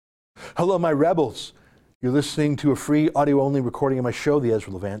Hello, my rebels. You're listening to a free audio-only recording of my show, The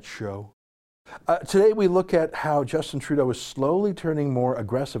Ezra Levant Show. Today we look at how Justin Trudeau is slowly turning more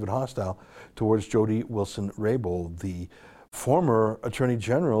aggressive and hostile towards Jody Wilson-Raybould, the former Attorney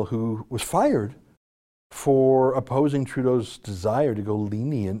General who was fired for opposing Trudeau's desire to go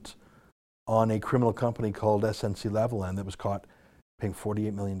lenient on a criminal company called SNC-Lavalin that was caught paying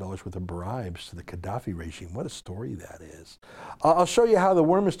 $48 million worth of bribes to the Gaddafi regime. What a story that is. I'll show you how the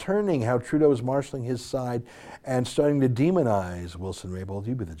worm is turning, how Trudeau is marshalling his side and starting to demonize Wilson-Raybould.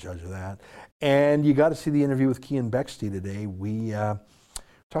 You be the judge of that. And you got to see the interview with Keean Bexte today. We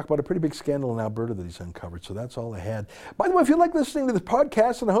talk about a pretty big scandal in Alberta that he's uncovered, so that's all ahead. By the way, if you like listening to this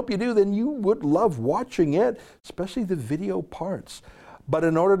podcast, and I hope you do, then you would love watching it, especially the video parts. But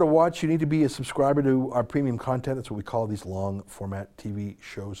in order to watch, you need to be a subscriber to our premium content. That's what we call these long format TV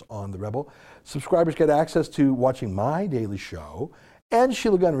shows on The Rebel. Subscribers get access to watching my daily show and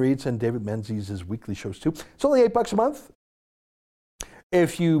Sheila Gunn Reid's and David Menzies' weekly shows too. It's only $8 a month.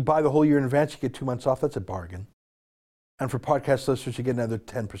 If you buy the whole year in advance, you get 2 months off. That's a bargain. And for podcast listeners, you get another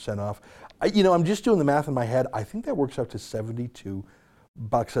 10% off. I'm just doing the math in my head. I think that works out to $72.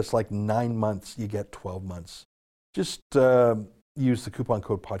 That's like 9 months. You get 12 months. Just use the coupon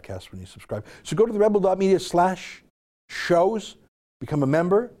code podcast when you subscribe. So go to therebel.media/shows, become a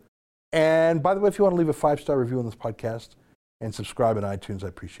member. And by the way, if you want to leave a 5-star review on this podcast and subscribe on iTunes, I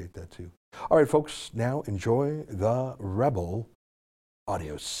appreciate that too. All right, folks, now enjoy the Rebel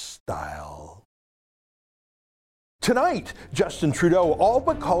audio style. Tonight, Justin Trudeau all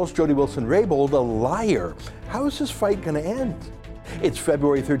but calls Jody Wilson-Raybould a liar. How is this fight going to end? It's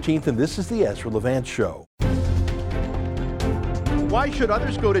February 13th, and this is the Ezra Levant Show. Why should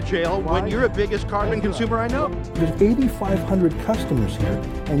others go to jail when you're the biggest carbon consumer I know? There's 8,500 customers here,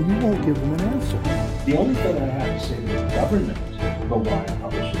 and you won't give them an answer. The only thing I have to say to the government about why I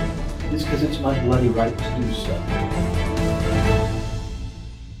publish it is because it's my bloody right to do so.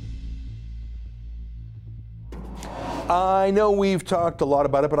 I know we've talked a lot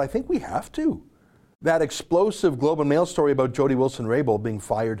about it, but I think we have to. That explosive Globe and Mail story about Jody Wilson-Raybould being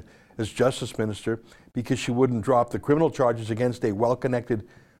fired as Justice Minister because she wouldn't drop the criminal charges against a well-connected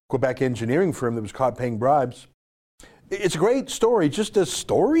Quebec engineering firm that was caught paying bribes. It's a great story, just as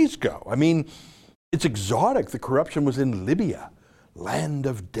stories go. I mean, it's exotic. The corruption was in Libya, land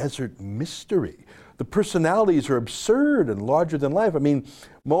of desert mystery. The personalities are absurd and larger than life. I mean,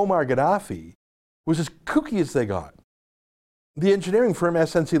 Muammar Gaddafi was as kooky as they got. The engineering firm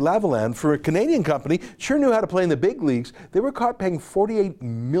SNC-Lavalin, for a Canadian company, sure knew how to play in the big leagues. They were caught paying $48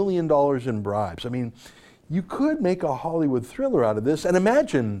 million in bribes. I mean, you could make a Hollywood thriller out of this. And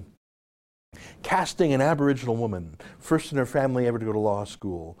imagine casting an Aboriginal woman, first in her family ever to go to law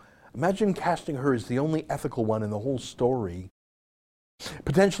school. Imagine casting her as the only ethical one in the whole story.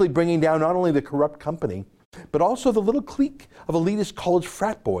 Potentially bringing down not only the corrupt company, but also the little clique of elitist college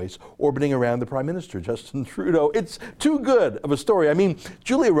frat boys orbiting around the Prime Minister, Justin Trudeau. It's too good of a story. I mean,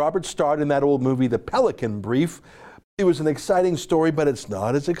 Julia Roberts starred in that old movie, The Pelican Brief. It was an exciting story, but it's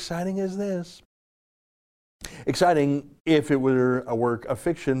not as exciting as this. Exciting if it were a work of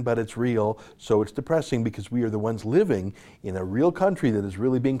fiction, but it's real, so it's depressing because we are the ones living in a real country that is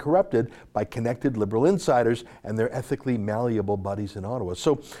really being corrupted by connected liberal insiders and their ethically malleable buddies in Ottawa.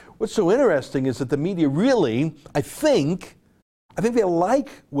 So what's so interesting is that the media really, I think they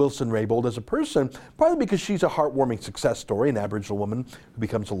like Wilson-Raybould as a person, partly because she's a heartwarming success story, an Aboriginal woman who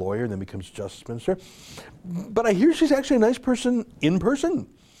becomes a lawyer and then becomes Justice Minister. But I hear she's actually a nice person in person.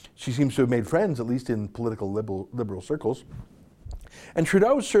 She seems to have made friends, at least in political liberal circles. And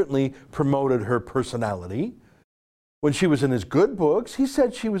Trudeau certainly promoted her personality. When she was in his good books, he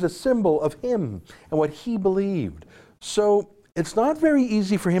said she was a symbol of him and what he believed. So it's not very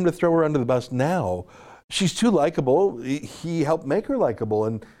easy for him to throw her under the bus now. She's too likable. He helped make her likable.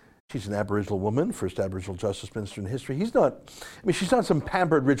 And she's an Aboriginal woman, first Aboriginal Justice Minister in history. She's not some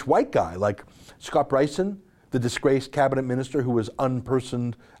pampered rich white guy like Scott Bryson, the disgraced cabinet minister who was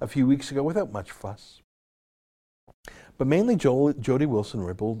unpersoned a few weeks ago without much fuss. But mainly Jody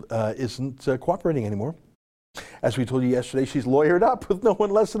Wilson-Raybould isn't cooperating anymore. As we told you yesterday, she's lawyered up with no one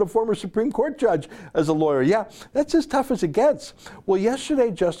less than a former Supreme Court judge as a lawyer. Yeah, that's as tough as it gets. Well, yesterday,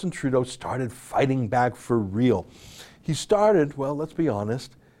 Justin Trudeau started fighting back for real. He started, well, let's be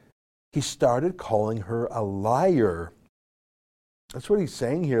honest, he started calling her a liar. That's what he's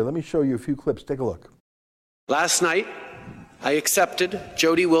saying here. Let me show you a few clips. Take a look. Last night, I accepted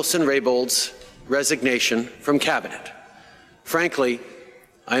Jody Wilson-Raybould's resignation from Cabinet. Frankly,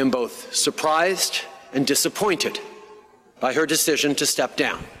 I am both surprised and disappointed by her decision to step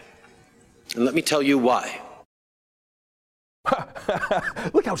down. And let me tell you why.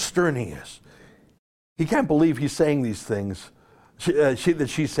 Look how stern he is. He can't believe he's saying these things, that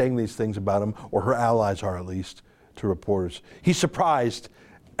she's saying these things about him, or her allies are at least, to reporters. He's surprised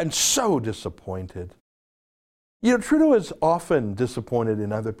and so disappointed. You know, Trudeau is often disappointed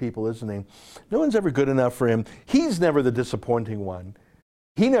in other people, isn't he? No one's ever good enough for him. He's never the disappointing one.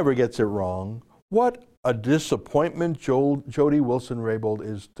 He never gets it wrong. What a disappointment Jody Wilson-Raybould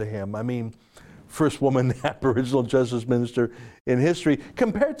is to him. I mean, first woman Aboriginal Justice Minister in history,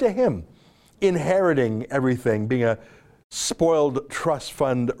 compared to him, inheriting everything, being a spoiled trust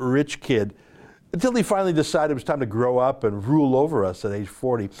fund rich kid, until he finally decided it was time to grow up and rule over us at age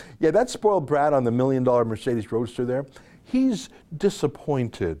 40. Yeah, that spoiled brat on the $1 million Mercedes Roadster there, he's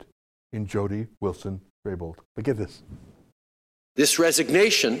disappointed in Jody Wilson-Raybould. But get this. This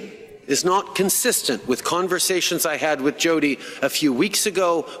resignation is not consistent with conversations I had with Jody a few weeks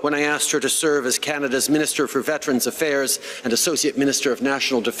ago when I asked her to serve as Canada's Minister for Veterans Affairs and Associate Minister of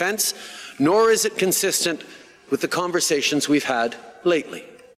National Defence, nor is it consistent with the conversations we've had lately.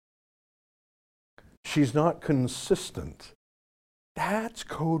 She's not consistent. That's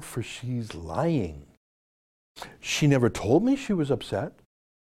code for she's lying. She never told me she was upset.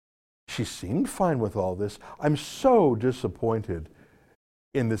 She seemed fine with all this. I'm so disappointed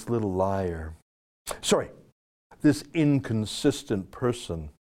in this little liar. Sorry, this inconsistent person.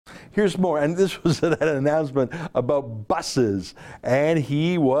 Here's more, and this was an announcement about buses, and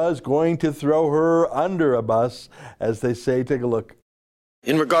he was going to throw her under a bus, as they say. Take a look.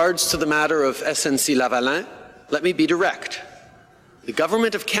 In regards to the matter of SNC-Lavalin, let me be direct. The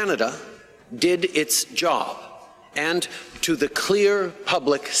Government of Canada did its job, and to the clear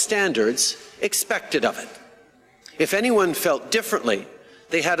public standards expected of it. If anyone felt differently,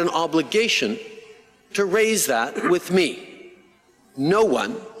 they had an obligation to raise that with me. No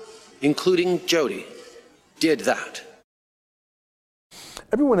one, including Jody, did that.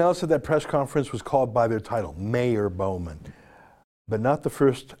 Everyone else at that press conference was called by their title, Mayor Bowman, but not the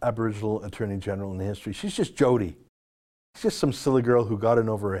first Aboriginal Attorney General in history. She's just Jody. She's just some silly girl who got in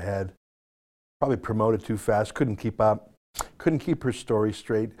over her head, probably promoted too fast, couldn't keep up, couldn't keep her story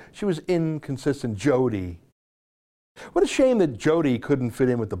straight. She was inconsistent. Jody. What a shame that Jody couldn't fit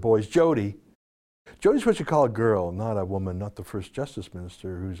in with the boys. Jody's what you call a girl, not a woman, not the first Justice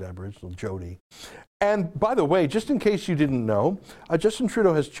Minister who's Aboriginal, Jody. And by the way, just in case you didn't know, Justin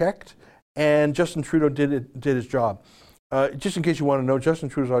Trudeau has checked, and Justin Trudeau did his job. Just in case you want to know, Justin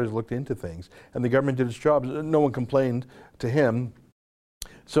Trudeau's always looked into things, and the government did its job. No one complained to him.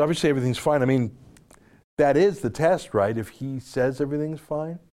 So obviously everything's fine. I mean, that is the test, right? If he says everything's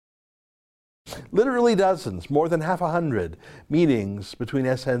fine. Literally dozens, more than 100 meetings between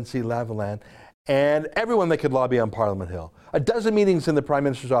SNC-Lavalin and everyone that could lobby on Parliament Hill. A dozen meetings in the Prime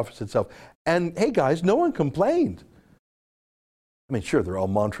Minister's office itself. And hey guys, no one complained. I mean, sure, they're all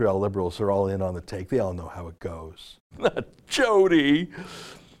Montreal Liberals. They're all in on the take. They all know how it goes. Not Jody.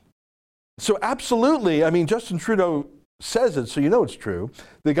 So absolutely, I mean, Justin Trudeau says it, so you know it's true.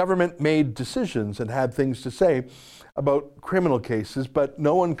 The government made decisions and had things to say about criminal cases, but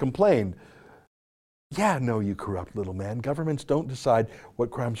no one complained. Yeah, no, you corrupt little man. Governments don't decide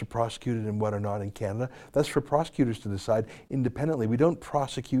what crimes are prosecuted and what are not in Canada. That's for prosecutors to decide independently. We don't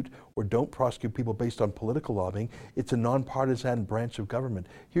prosecute or don't prosecute people based on political lobbying. It's a nonpartisan branch of government.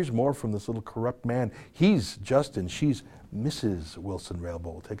 Here's more from this little corrupt man. He's Justin. She's Mrs.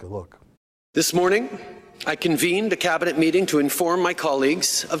 Wilson-Raybould. Take a look. This morning, I convened a cabinet meeting to inform my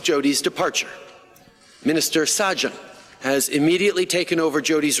colleagues of Jody's departure. Minister Sajjan has immediately taken over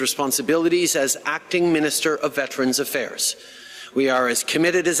Jody's responsibilities as Acting Minister of Veterans Affairs. We are as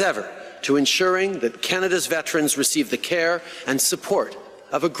committed as ever to ensuring that Canada's veterans receive the care and support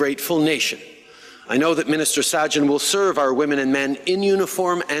of a grateful nation. I know that Minister Sajjan will serve our women and men in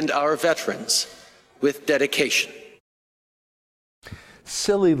uniform and our veterans with dedication.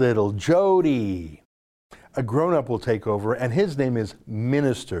 Silly little Jody. A grown-up will take over, and his name is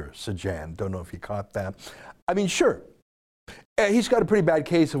Minister Sajjan. Don't know if you caught that. I mean, sure. He's got a pretty bad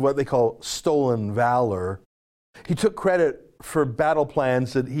case of what they call stolen valor. He took credit for battle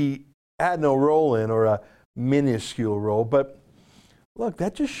plans that he had no role in, or a minuscule role. But look,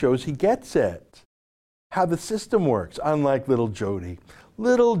 that just shows he gets it, how the system works, unlike little Jody.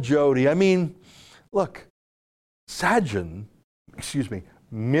 Little Jody, I mean, look,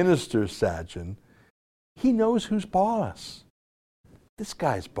 Minister Sajjan, he knows who's boss. This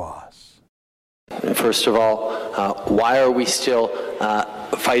guy's boss. First of all, why are we still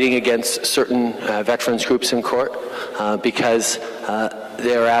fighting against certain veterans groups in court? Because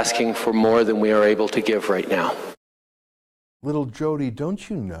they're asking for more than we are able to give right now. Little Jody, don't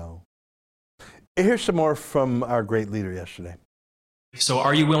you know? Here's some more from our great leader yesterday. So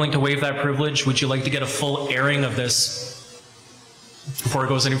are you willing to waive that privilege? Would you like to get a full airing of this before it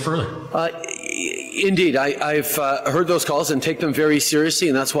goes any further? Indeed, I've heard those calls and take them very seriously,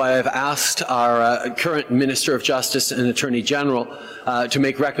 and that's why I've asked our current Minister of Justice and Attorney General to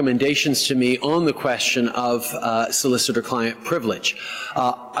make recommendations to me on the question of solicitor-client privilege.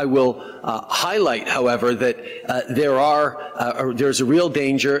 I will highlight, however, that there's a real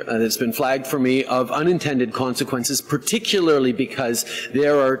danger that's been flagged for me of unintended consequences, particularly because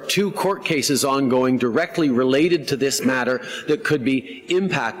there are 2 court cases ongoing directly related to this matter that could be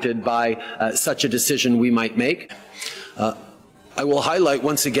impacted by such a decision we might make. I will highlight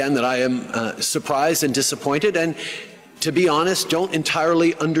once again that I am surprised and disappointed, and to be honest, don't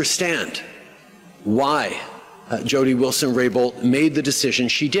entirely understand why Jody Wilson-Raybould made the decision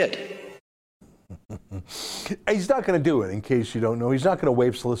she did. He's not going to do it, in case you don't know. He's not going to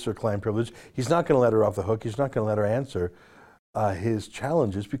waive solicitor-client privilege. He's not going to let her off the hook. He's not going to let her answer his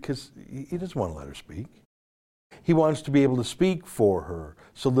challenges because he doesn't want to let her speak. He wants to be able to speak for her.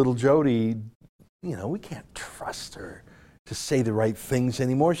 So little Jody, you know, we can't trust her to say the right things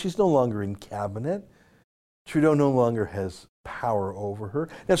anymore. She's no longer in cabinet. Trudeau no longer has power over her.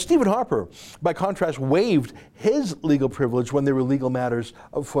 Now, Stephen Harper, by contrast, waived his legal privilege when there were legal matters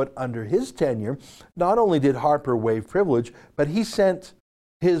afoot under his tenure. Not only did Harper waive privilege, but he sent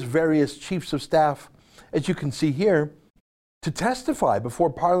his various chiefs of staff, as you can see here, to testify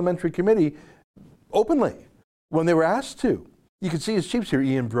before parliamentary committee openly when they were asked to. You can see his chiefs here,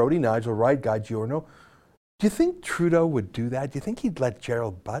 Ian Brody, Nigel Wright, Guy Giorno. Do you think Trudeau would do that? Do you think he'd let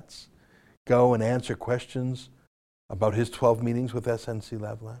Gerald Butts go and answer questions about his 12 meetings with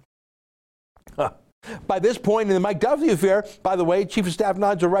SNC-Lavalin? By this point in the Mike Duffy affair, by the way, Chief of Staff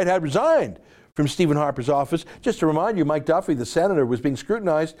Nigel Wright had resigned from Stephen Harper's office. Just to remind you, Mike Duffy, the senator, was being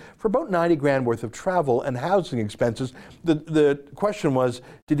scrutinized for about 90 grand worth of travel and housing expenses. The question was,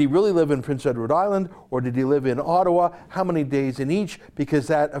 did he really live in Prince Edward Island or did he live in Ottawa? How many days in each? Because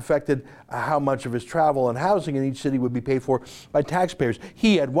that affected how much of his travel and housing in each city would be paid for by taxpayers.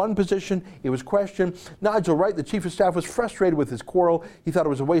 He had one position. It was questioned. Nigel Wright, the chief of staff, was frustrated with his quarrel. He thought it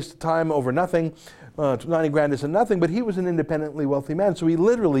was a waste of time over nothing. 90 grand isn't nothing, but he was an independently wealthy man. So he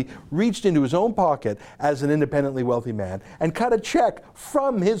literally reached into his own pocket as an independently wealthy man and cut a check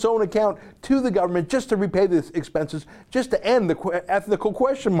from his own account to the government just to repay the expenses, just to end the ethical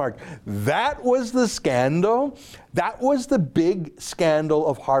question mark. That was the scandal. That was the big scandal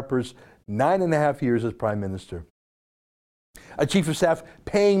of Harper's 9.5 years as Prime Minister. A chief of staff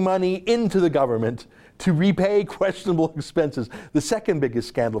paying money into the government to repay questionable expenses. The second biggest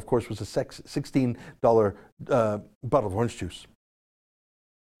scandal, of course, was a $16 bottle of orange juice.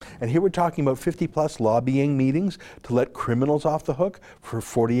 And here we're talking about 50-plus lobbying meetings to let criminals off the hook for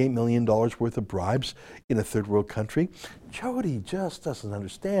 $48 million worth of bribes in a third world country. Jody just doesn't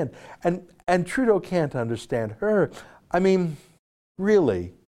understand. And Trudeau can't understand her. I mean,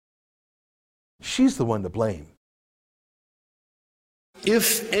 really, she's the one to blame.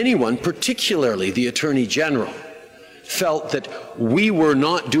 If anyone, particularly the Attorney General, felt that we were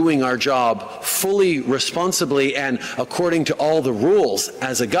not doing our job fully, responsibly, and according to all the rules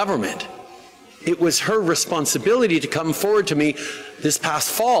as a government, it was her responsibility to come forward to me this past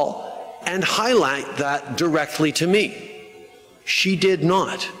fall and highlight that directly to me. She did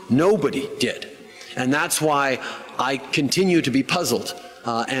not. Nobody did. And that's why I continue to be puzzled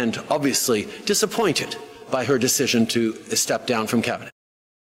and obviously disappointed by her decision to step down from cabinet.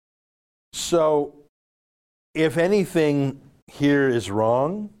 So, if anything here is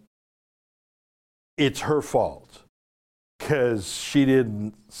wrong, it's her fault. Because she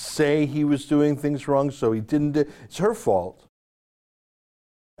didn't say he was doing things wrong, so he didn't. It's her fault.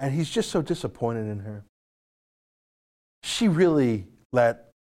 And he's just so disappointed in her. She really let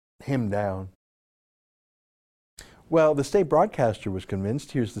him down. Well, the state broadcaster was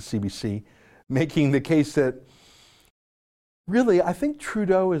convinced. Here's the CBC, making the case that really, I think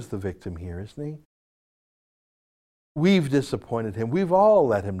Trudeau is the victim here, isn't he? We've disappointed him. We've all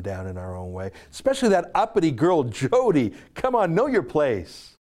let him down in our own way, especially that uppity girl, Jody. Come on, know your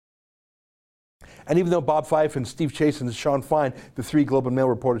place. And even though Bob Fife and Steve Chase and Sean Fine, the 3 Globe and Mail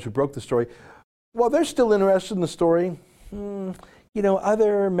reporters who broke the story, well, they're still interested in the story. You know,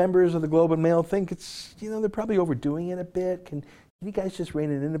 other members of the Globe and Mail think it's, you know, they're probably overdoing it a bit. Can you guys just rein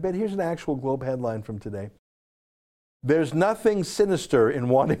it in a bit? Here's an actual Globe headline from today. There's nothing sinister in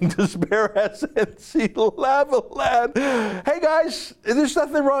wanting to spare SNC-Lavalin. Hey guys, there's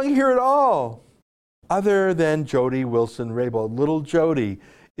nothing wrong here at all. Other than Jody Wilson-Raybould. Little Jody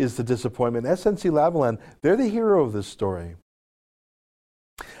is the disappointment. SNC-Lavalin, they're the hero of this story.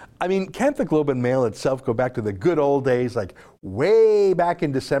 I mean, can't the Globe and Mail itself go back to the good old days, like way back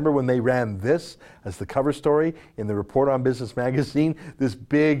in December when they ran this as the cover story in the Report on Business magazine, this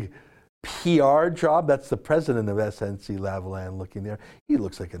big PR job? That's the president of SNC Lavalin looking there. He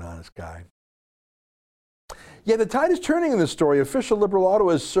looks like an honest guy. Yeah, the tide is turning in this story. Official Liberal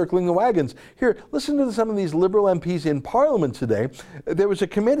Ottawa is circling the wagons. Here, listen to some of these Liberal MPs in Parliament today. There was a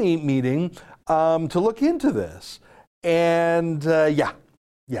committee meeting to look into this. And they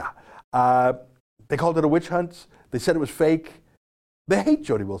called it a witch hunt. They said it was fake. They hate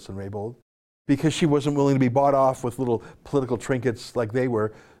Jody Wilson-Raybould because she wasn't willing to be bought off with little political trinkets like they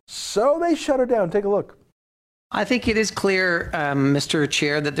were. So they shut her down. Take a look. I think it is clear, Mr.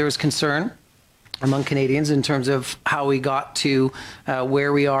 Chair, that there is concern among Canadians in terms of how we got to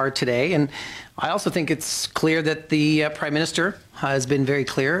where we are today. And I also think it's clear that the Prime Minister has been very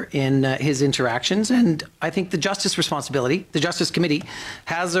clear in his interactions. And I think the Justice Committee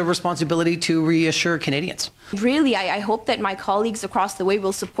has a responsibility to reassure Canadians. Really, I hope that my colleagues across the way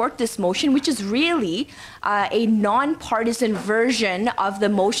will support this motion, which is really a non-partisan version of the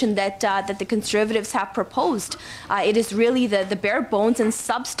motion that the Conservatives have proposed. It is really the bare bones and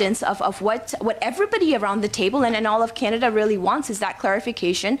substance of what everybody around the table and all of Canada really wants, is that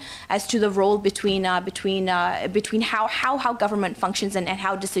clarification as to the role between how government functions and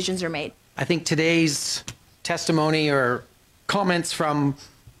how decisions are made. I think today's testimony or comments from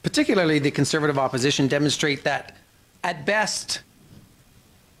particularly the Conservative opposition demonstrate that, at best,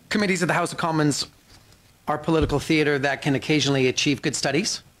 committees of the House of Commons are political theatre that can occasionally achieve good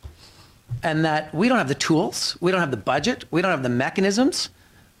studies, and that we don't have the tools, we don't have the budget, we don't have the mechanisms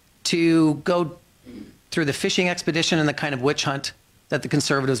to go through the fishing expedition and the kind of witch hunt that the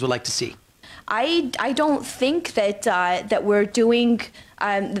Conservatives would like to see. I don't think that we're doing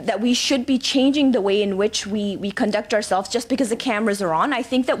that we should be changing the way in which we conduct ourselves just because the cameras are on. I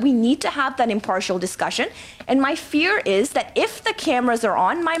think that we need to have that impartial discussion. And my fear is that if the cameras are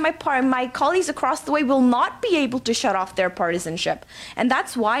on, my colleagues across the way will not be able to shut off their partisanship. And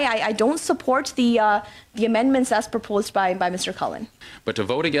that's why I don't support the amendments as proposed by Mr. Cullen. But to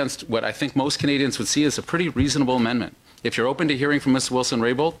vote against what I think most Canadians would see as a pretty reasonable amendment. If you're open to hearing from Ms.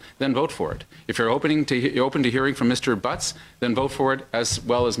 Wilson-Raybould, then vote for it. If you're open to hearing from Mr. Butts, then vote for it as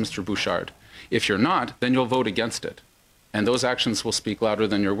well as Mr. Bouchard. If you're not, then you'll vote against it. And those actions will speak louder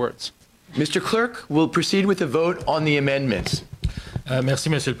than your words. Mr. Clerk, we'll proceed with the vote on the amendments. Merci,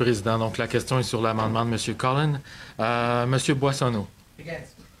 Monsieur le Président. Donc, la question est sur l'amendement de Monsieur Cullen. Monsieur Boissonneau.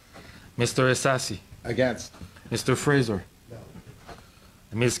 Against. Mr. Essasi. Against. Mr. Fraser. No.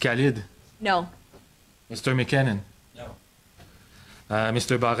 Ms. Khalid. No. Mr. McKinnon.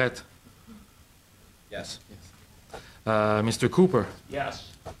 Mr. Barrett. Yes. Mr. Cooper.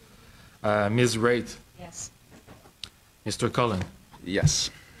 Yes. Ms. Wright. Yes. Mr. Cullen. Yes.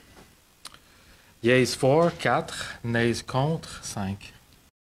 Yeas 4, 4, nays contre 5.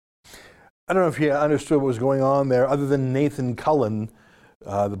 I don't know if you understood what was going on there, other than Nathan Cullen,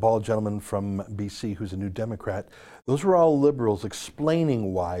 the bald gentleman from BC who's a New Democrat. Those were all Liberals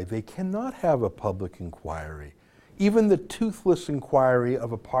explaining why they cannot have a public inquiry. Even the toothless inquiry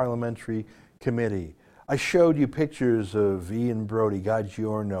of a parliamentary committee. I showed you pictures of Ian Brody, Guy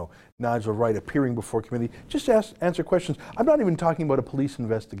Giorno, Nigel Wright appearing before committee just to answer questions. I'm not even talking about a police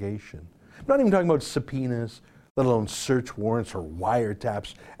investigation. I'm not even talking about subpoenas, let alone search warrants or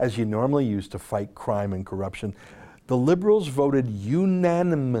wiretaps, as you normally use to fight crime and corruption. The Liberals voted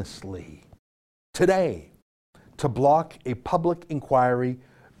unanimously today to block a public inquiry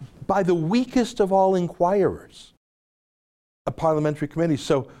by the weakest of all inquirers, a parliamentary committee.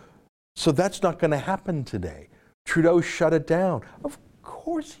 So that's not going to happen today. Trudeau shut it down. Of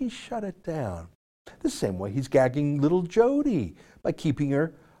course he shut it down. The same way he's gagging little Jody by keeping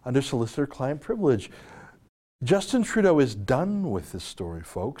her under solicitor-client privilege. Justin Trudeau is done with this story,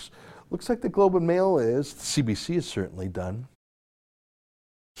 folks. Looks like the Globe and Mail is. The CBC is certainly done.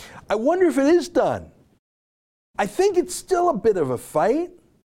 I wonder if it is done. I think it's still a bit of a fight.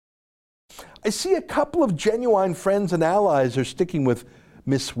 I see a couple of genuine friends and allies are sticking with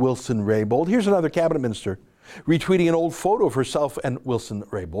Miss Wilson-Raybould. Here's another cabinet minister retweeting an old photo of herself and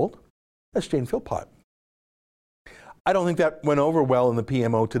Wilson-Raybould. That's Jane Philpott. I don't think that went over well in the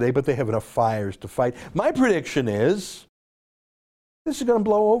PMO today, but they have enough fires to fight. My prediction is this is going to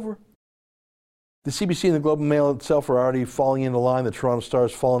blow over. The CBC and the Globe and Mail itself are already falling into line. The Toronto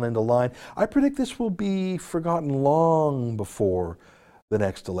Star's fallen into line. I predict this will be forgotten long before the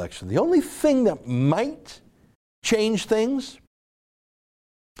next election. The only thing that might change things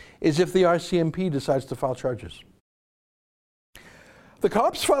is if the RCMP decides to file charges. The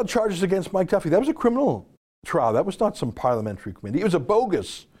cops filed charges against Mike Duffy. That was a criminal trial. That was not some parliamentary committee. It was a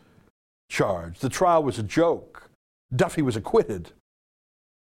bogus charge. The trial was a joke. Duffy was acquitted.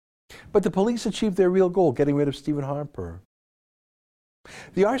 But the police achieved their real goal, getting rid of Stephen Harper.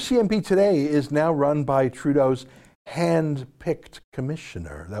 The RCMP today is now run by Trudeau's hand-picked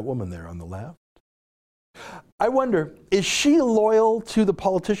commissioner, that woman there on the left. I wonder, is she loyal to the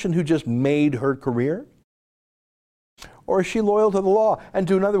politician who just made her career? Or is she loyal to the law and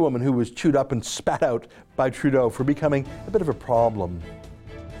to another woman who was chewed up and spat out by Trudeau for becoming a bit of a problem?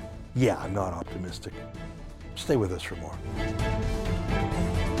 Yeah, I'm not optimistic. Stay with us for more.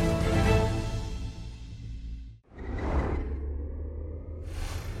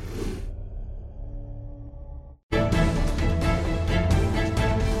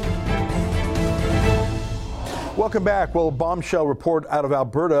 Welcome back. Well, a bombshell report out of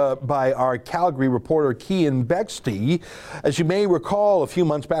Alberta by our Calgary reporter, Cian Bexte. As you may recall, a few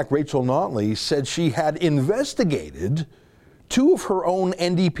months back, Rachel Notley said she had investigated two of her own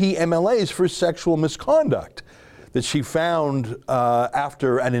NDP MLAs for sexual misconduct. That she found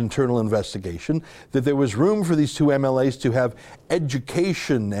after an internal investigation that there was room for these two MLAs to have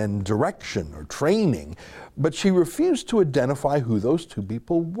education and direction or training, but she refused to identify who those two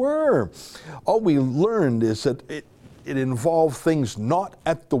people were. All we learned is that it involved things not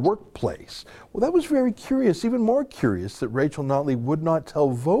at the workplace. Well, that was very curious, even more curious that Rachel Notley would not tell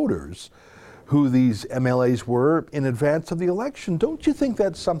voters who these MLAs were in advance of the election. Don't you think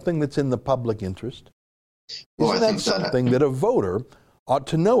that's something that's in the public interest? Isn't that something that a voter ought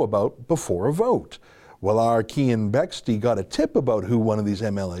to know about before a vote? Well, our Cian Bexte got a tip about who one of these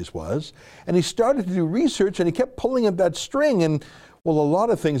MLAs was, and he started to do research, and he kept pulling at that string, and, well, a lot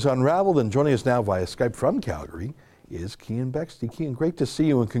of things unraveled. And joining us now via Skype from Calgary is Cian Bexte. Cian, great to see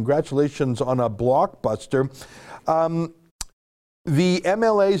you, and congratulations on a blockbuster. The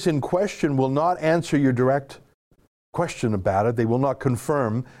MLAs in question will not answer your direct question about it. They will not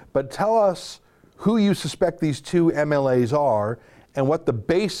confirm, but tell us who you suspect these two MLAs are and what the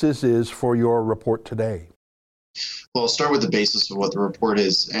basis is for your report today. Well, I'll start with the basis of what the report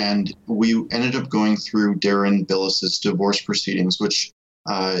is. And we ended up going through Darren Billis's divorce proceedings, which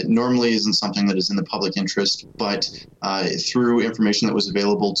normally isn't something that is in the public interest, but through information that was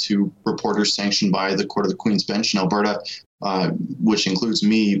available to reporters sanctioned by the Court of the Queen's Bench in Alberta, which includes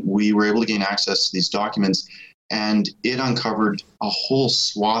me, we were able to gain access to these documents. And it uncovered a whole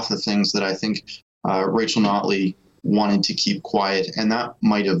swath of things that I think Rachel Notley wanted to keep quiet, and that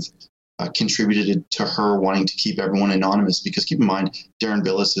might have contributed to her wanting to keep everyone anonymous, because keep in mind, Darren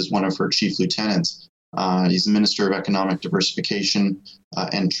Billis is one of her chief lieutenants. He's the Minister of Economic Diversification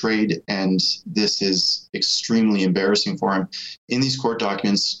and Trade, and this is extremely embarrassing for him. In these court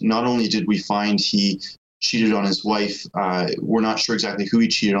documents, not only did we find he cheated on his wife, we're not sure exactly who he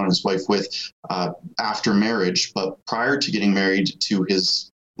cheated on his wife with after marriage, but prior to getting married to his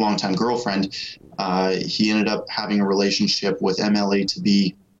longtime girlfriend, he ended up having a relationship with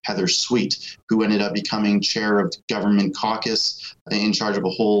MLA-to-be Heather Sweet, who ended up becoming chair of the government caucus in charge of a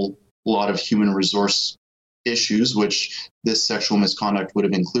whole lot of human resource issues, which this sexual misconduct would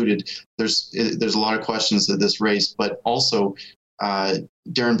have included. There's a lot of questions that this raised, but also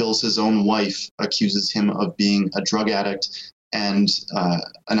Darren Billis's own wife accuses him of being a drug addict and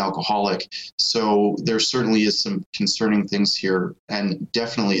an alcoholic. So there certainly is some concerning things here, and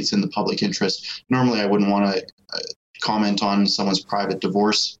definitely it's in the public interest. Normally I wouldn't want to comment on someone's private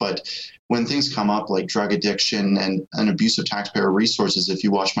divorce, but when things come up like drug addiction and an abuse of taxpayer resources, if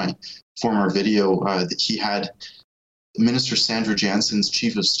you watch my former video, that he had Minister Sandra Jansen's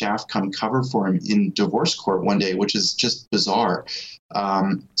chief of staff come cover for him in divorce court one day, which is just bizarre.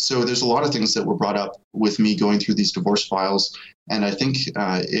 So there's a lot of things that were brought up with me going through these divorce files, and I think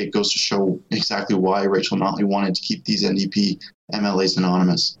it goes to show exactly why Rachel Notley wanted to keep these NDP MLAs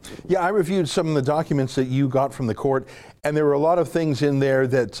anonymous. Yeah, I reviewed some of the documents that you got from the court, and there were a lot of things in there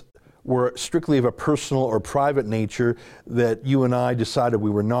that were strictly of a personal or private nature that you and I decided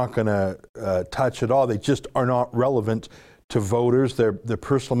we were not going to touch at all. They just are not relevant to voters. They're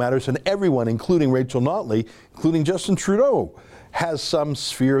personal matters, and everyone, including Rachel Notley, including Justin Trudeau, has some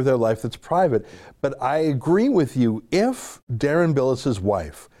sphere of their life that's private. But I agree with you. If Darren Billis's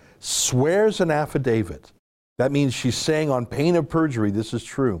wife swears an affidavit, that means she's saying on pain of perjury this is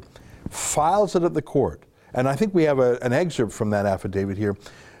true, files it at the court, and I think we have an excerpt from that affidavit here,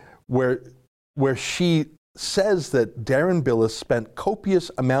 where she says that Darren Billis spent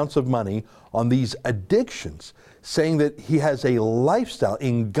copious amounts of money on these addictions, saying that he has a lifestyle,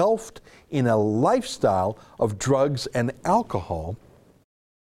 engulfed in a lifestyle of drugs and alcohol.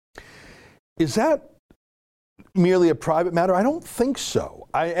 Is that merely a private matter? I don't think so.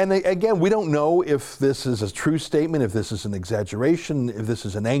 And again, we don't know if this is a true statement, if this is an exaggeration, if this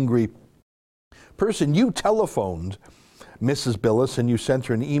is an angry person. You telephoned Mrs. Billes and you sent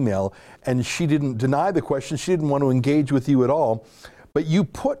her an email, and she didn't deny the question. She didn't want to engage with you at all. But you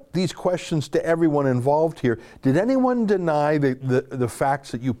put these questions to everyone involved here. Did anyone deny the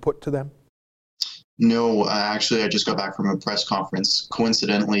facts that you put to them? No, actually, I just got back from a press conference.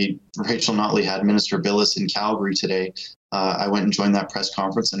 Coincidentally, Rachel Notley had Minister Billes in Calgary today. I went and joined that press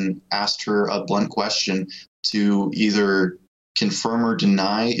conference and asked her a blunt question to either confirm or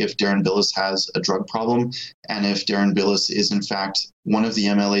deny if Darren Billes has a drug problem, and if Darren Billes is in fact one of the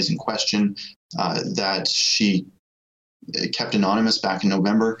MLAs in question that she kept anonymous back in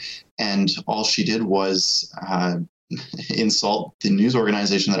November. And all she did was insult the news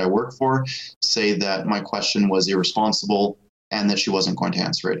organization that I work for, say that my question was irresponsible and that she wasn't going to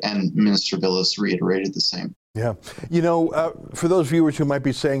answer it. And Minister Billes reiterated the same. Yeah. You know, for those viewers who might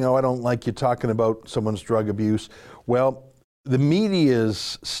be saying, oh, I don't like you talking about someone's drug abuse. Well, the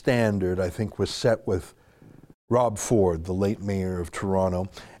media's standard, I think, was set with Rob Ford, the late mayor of Toronto.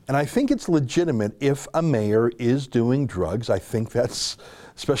 And I think it's legitimate if a mayor is doing drugs. I think that's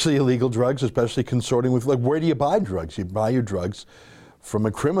especially illegal drugs, especially consorting with, like, where do you buy drugs? You buy your drugs from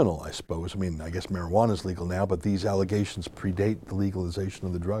a criminal, I suppose. I mean, I guess marijuana is legal now, but these allegations predate the legalization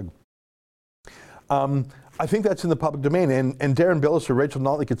of the drug. I think that's in the public domain. And Darren Billes or Rachel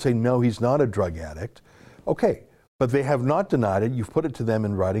Notley could say, no, he's not a drug addict. Okay, but they have not denied it. You've put it to them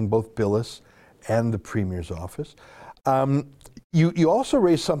in writing, both Billes and the Premier's office. You also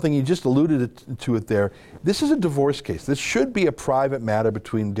raised something, you just alluded to it there. This is a divorce case. This should be a private matter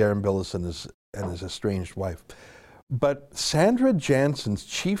between Darren Billes and his estranged wife. But Sandra Jansen's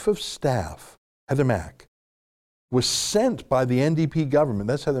chief of staff, Heather Mack, was sent by the NDP government,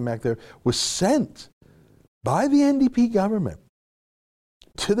 that's Heather Mack there, was sent by the NDP government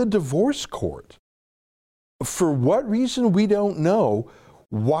to the divorce court. For what reason, we don't know.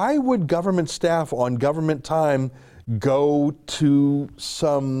 Why would government staff on government time go to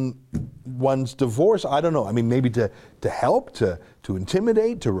someone's divorce? I don't know. I mean, maybe to help, to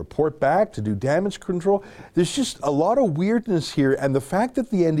intimidate, to report back, to do damage control. There's just a lot of weirdness here, and the fact that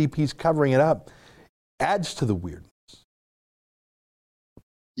the NDP is covering it up adds to the weirdness.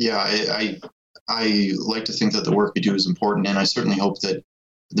 Yeah, I like to think that the work we do is important, and I certainly hope that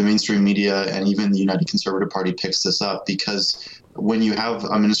the mainstream media and even the United Conservative Party picks this up, because when you have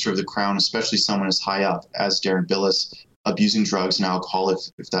a minister of the Crown, especially someone as high up as Darren Billes, abusing drugs and alcohol,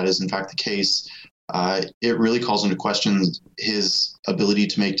 if that is in fact the case, it really calls into question his ability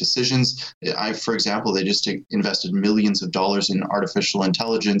to make decisions. For example, they just invested millions of dollars in artificial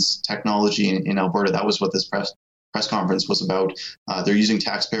intelligence technology in Alberta. That was what this press conference was about. They're using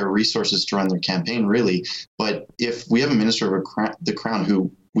taxpayer resources to run their campaign, really. But if we have a minister of the Crown who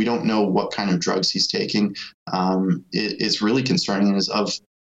we don't know what kind of drugs he's taking, it's really concerning and is of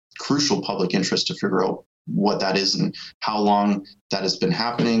crucial public interest to figure out what that is and how long that has been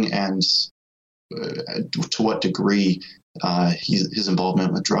happening, and to what degree his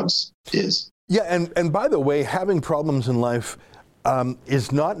involvement with drugs is. Yeah, and by the way, having problems in life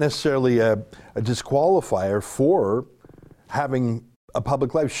is not necessarily a disqualifier for having a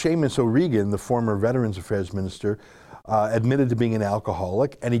public life. Seamus O'Regan, the former Veterans Affairs Minister, admitted to being an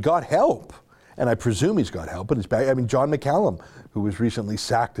alcoholic, and he got help. And I presume he's got help, but he's back. I mean, John McCallum, who was recently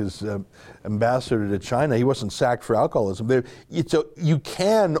sacked as ambassador to China, he wasn't sacked for alcoholism. You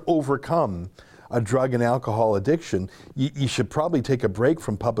can overcome a drug and alcohol addiction. You should probably take a break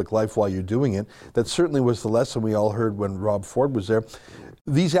from public life while you're doing it. That certainly was the lesson we all heard when Rob Ford was there.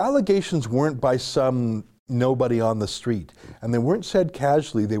 These allegations weren't by some nobody on the street, and they weren't said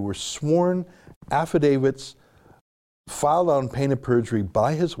casually. They were sworn affidavits filed on pain of perjury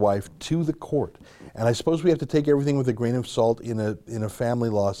by his wife to the court. And I suppose we have to take everything with a grain of salt in a family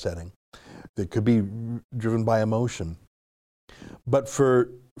law setting that could be driven by emotion. But for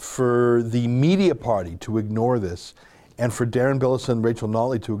the media party to ignore this, and for Darren Billes and Rachel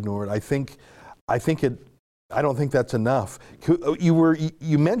Notley to ignore it, I don't think that's enough.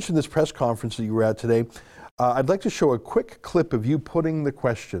 You mentioned this press conference that you were at today. I'd like to show a quick clip of you putting the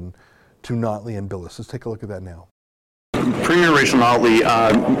question to Notley and Billes. Let's take a look at that now. Premier Rachel Notley,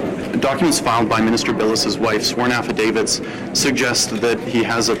 documents filed by Minister Billes' wife, sworn affidavits, suggest that he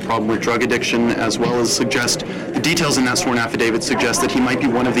has a problem with drug addiction, as well as the details in that sworn affidavit suggest that he might be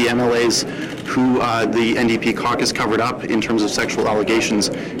one of the MLAs who the NDP caucus covered up in terms of sexual allegations.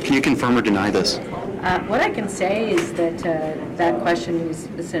 Can you confirm or deny this? What I can say is that that question is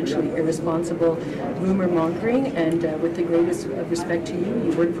essentially irresponsible rumor mongering, and with the greatest respect to you,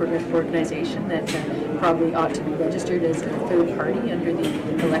 you work for an organization that probably ought to be registered as a third party under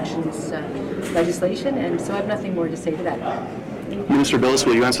the elections legislation, and so I have nothing more to say to that. Minister Billes,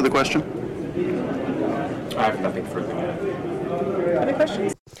 will you answer the question? I have nothing further to add. Other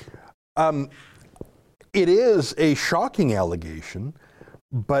questions? It is a shocking allegation,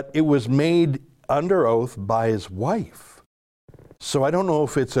 but it was made under oath by his wife. So I don't know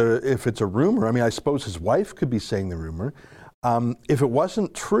if it's a rumor. I mean, I suppose his wife could be saying the rumor. If it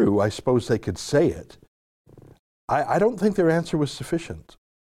wasn't true, I suppose they could say it. I don't think their answer was sufficient.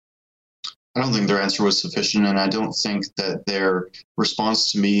 I don't think their answer was sufficient, and I don't think that their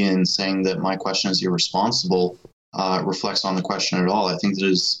response to me in saying that my question is irresponsible reflects on the question at all. I think that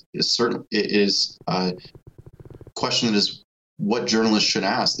it is a question that is what journalists should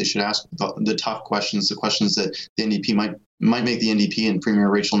ask. They should ask the tough questions, the questions that the NDP might make the NDP and Premier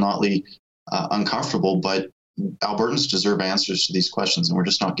Rachel Notley uncomfortable, but Albertans deserve answers to these questions, and we're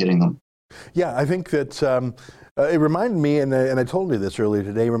just not getting them. Yeah, I think that it reminded me, and I told you this earlier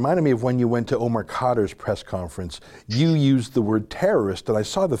today, it reminded me of when you went to Omar Khadr's press conference. You used the word terrorist, and I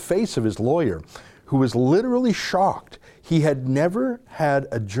saw the face of his lawyer, who was literally shocked. He had never had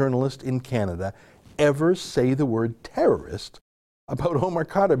a journalist in Canada ever say the word terrorist about Omar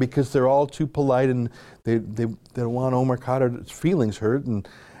Khadr, because they're all too polite and they don't want Omar Khadr's feelings hurt.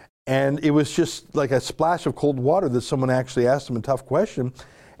 And it was just like a splash of cold water that someone actually asked him a tough question.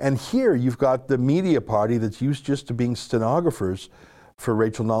 And here you've got the media party that's used just to being stenographers for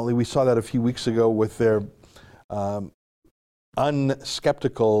Rachel Notley. We saw that a few weeks ago with their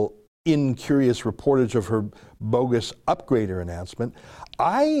unskeptical, incurious reportage of her bogus upgrader announcement.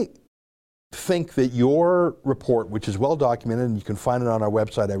 I think that your report, which is well documented, and you can find it on our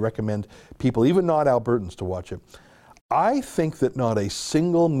website, I recommend people, even not Albertans, to watch it. I think that not a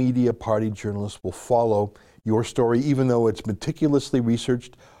single media party journalist will follow your story, even though it's meticulously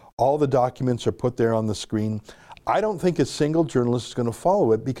researched. All the documents are put there on the screen. I don't think a single journalist is going to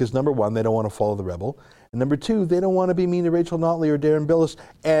follow it because, number one, they don't want to follow the rebel. And number two, they don't want to be mean to Rachel Notley or Darren Billes.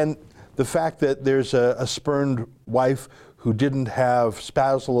 And the fact that there's a spurned wife who didn't have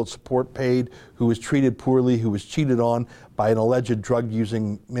spousal support paid, who was treated poorly, who was cheated on by an alleged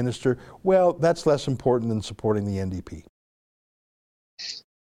drug-using minister, well, that's less important than supporting the NDP.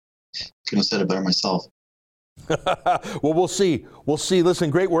 Couldn't have said it better myself. Well, we'll see. We'll see.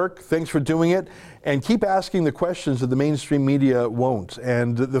 Listen, great work. Thanks for doing it. And keep asking the questions that the mainstream media won't.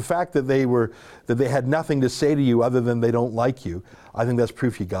 And the fact that they had nothing to say to you other than they don't like you, I think that's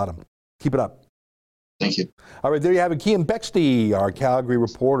proof you got them. Keep it up. Thank you. All right, there you have it. Cian Bexte, our Calgary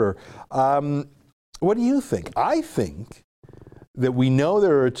reporter. What do you think? I think that we know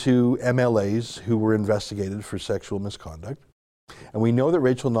there are two MLAs who were investigated for sexual misconduct, and we know that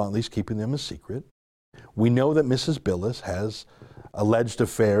Rachel Notley's keeping them a secret. We know that Mrs. Billes has alleged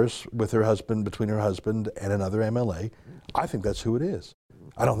affairs with her husband, between her husband and another MLA. I think that's who it is.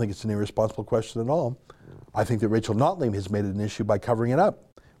 I don't think it's an irresponsible question at all. I think that Rachel Notley has made it an issue by covering it up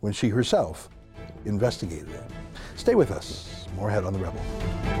when she herself investigated it. Stay with us. More ahead on The Rebel.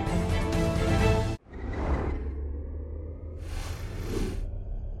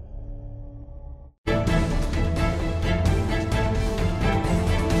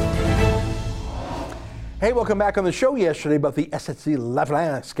 Hey, welcome back on the show. Yesterday about the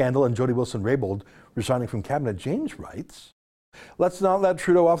SNC-Lavalin scandal and Jody Wilson-Raybould resigning from cabinet. James writes, let's not let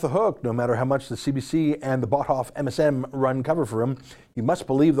Trudeau off the hook. No matter how much the CBC and the Bothoff MSM run cover for him, you must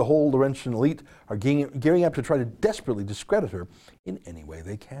believe the whole Laurentian elite are gearing up to try to desperately discredit her in any way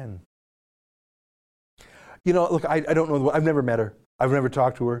they can. You know, look, I don't know. I've never met her. I've never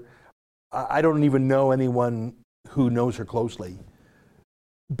talked to her. I don't even know anyone who knows her closely.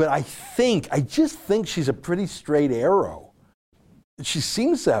 But I just think she's a pretty straight arrow. She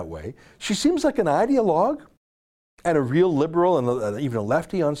seems that way. She seems like an ideologue and a real liberal and even a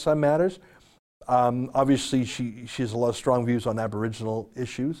lefty on some matters. Obviously, she has a lot of strong views on Aboriginal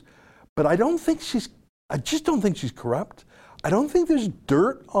issues. But I just don't think she's corrupt. I don't think there's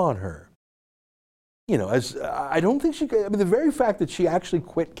dirt on her. You know, I don't think the very fact that she actually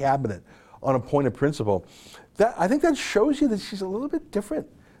quit cabinet on a point of principle, I think that shows you that she's a little bit different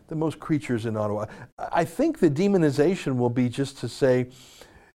than most creatures in Ottawa. I think the demonization will be just to say,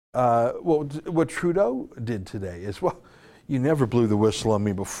 well, what Trudeau did today is, well, you never blew the whistle on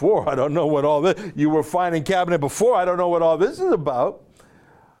me before. I don't know what all this, you were fine in cabinet before. I don't know what all this is about.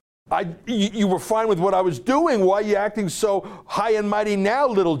 You were fine with what I was doing. Why are you acting so high and mighty now,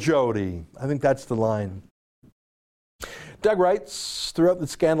 little Jody? I think that's the line. Doug writes, throughout the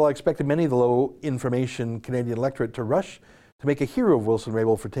scandal, I expected many of the low-information Canadian electorate to rush to make a hero of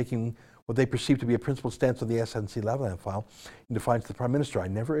Wilson-Raybould for taking what they perceive to be a principled stance on the SNC-Lavalin file in defiance of the Prime Minister. I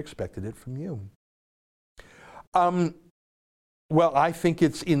never expected it from you. Well, I think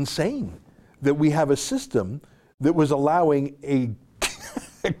it's insane that we have a system that was allowing a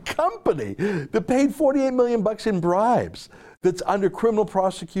a company that paid $48 million in bribes that's under criminal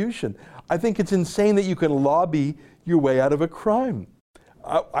prosecution. I think it's insane that you can lobby your way out of a crime.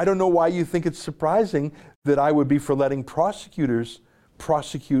 I don't know why you think it's surprising that I would be for letting prosecutors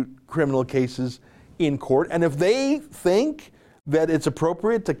prosecute criminal cases in court. And if they think that it's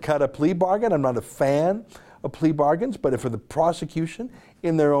appropriate to cut a plea bargain, I'm not a fan of plea bargains, but if the prosecution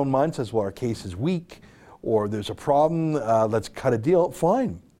in their own mind says, well, our case is weak or there's a problem, let's cut a deal,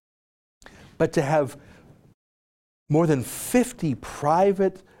 fine. But to have more than 50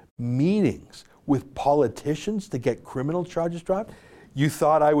 private meetings with politicians to get criminal charges dropped, you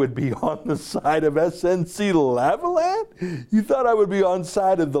thought I would be on the side of SNC-Lavalin? You thought I would be on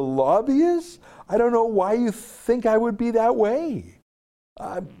side of the lobbyists? I don't know why you think I would be that way.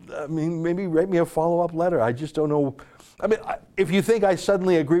 I mean, maybe write me a follow-up letter. I just don't know. I mean, if you think I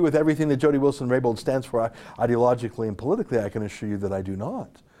suddenly agree with everything that Jody Wilson-Raybould stands for ideologically and politically, I can assure you that I do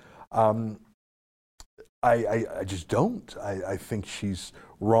not. I just don't. I think she's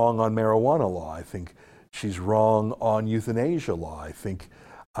wrong on marijuana law. I think she's wrong on euthanasia law. I think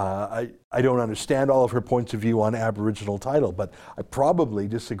I don't understand all of her points of view on Aboriginal title, but I probably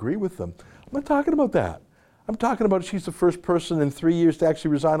disagree with them. I'm not talking about that. I'm talking about she's the first person in 3 years to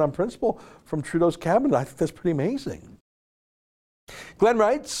actually resign on principle from Trudeau's cabinet. I think that's pretty amazing. Glenn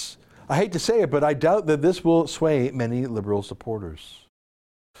writes, I hate to say it, but I doubt that this will sway many Liberal supporters.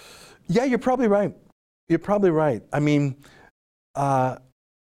 Yeah, you're probably right. You're probably right. I mean, and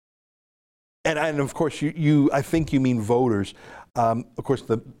of course, I think you mean voters. Of course,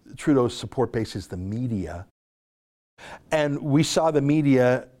 Trudeau's support base is the media. And we saw the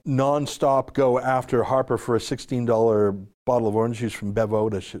media nonstop go after Harper for a $16 bottle of orange juice from Bevo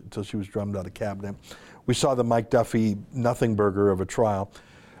until she was drummed out of cabinet. We saw the Mike Duffy nothing burger of a trial.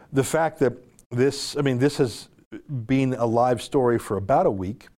 The fact that this has been a live story for about a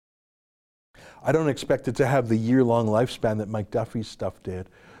week. I don't expect it to have the year-long lifespan that Mike Duffy's stuff did.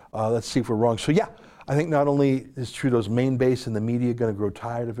 Let's see if we're wrong. So yeah, I think not only is Trudeau's main base in the media going to grow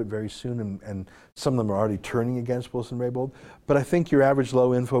tired of it very soon, and some of them are already turning against Wilson-Raybould, but I think your average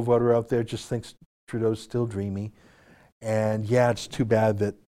low-info voter out there just thinks Trudeau's still dreamy. And yeah, it's too bad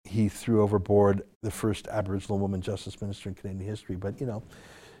that he threw overboard the first Aboriginal woman justice minister in Canadian history, but you know,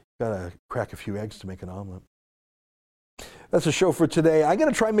 got to crack a few eggs to make an omelet. That's the show for today. I'm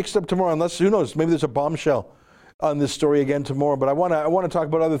going to try and mix it up tomorrow, unless, who knows, maybe there's a bombshell on this story again tomorrow, but I want to talk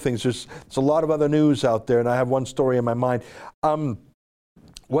about other things. There's a lot of other news out there, and I have one story in my mind.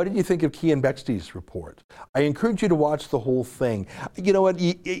 What did you think of Keean Bexte's report? I encourage you to watch the whole thing. You know what,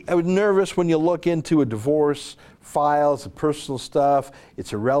 I was nervous when you look into a divorce file, it's personal stuff,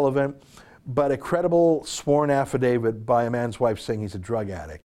 it's irrelevant, but a credible sworn affidavit by a man's wife saying he's a drug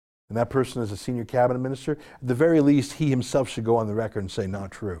addict, and that person is a senior cabinet minister, at the very least, he himself should go on the record and say,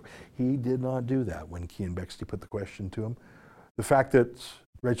 not true. He did not do that when Keean Bexte put the question to him. The fact that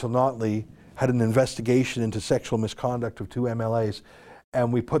Rachel Notley had an investigation into sexual misconduct of 2 MLAs,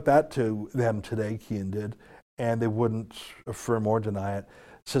 and we put that to them today, Keean did, and they wouldn't affirm or deny it,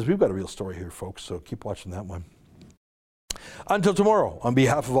 says we've got a real story here, folks, so keep watching that one. Until tomorrow, on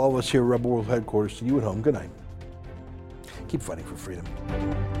behalf of all of us here at Rebel World Headquarters, to you at home, good night. Keep fighting for freedom.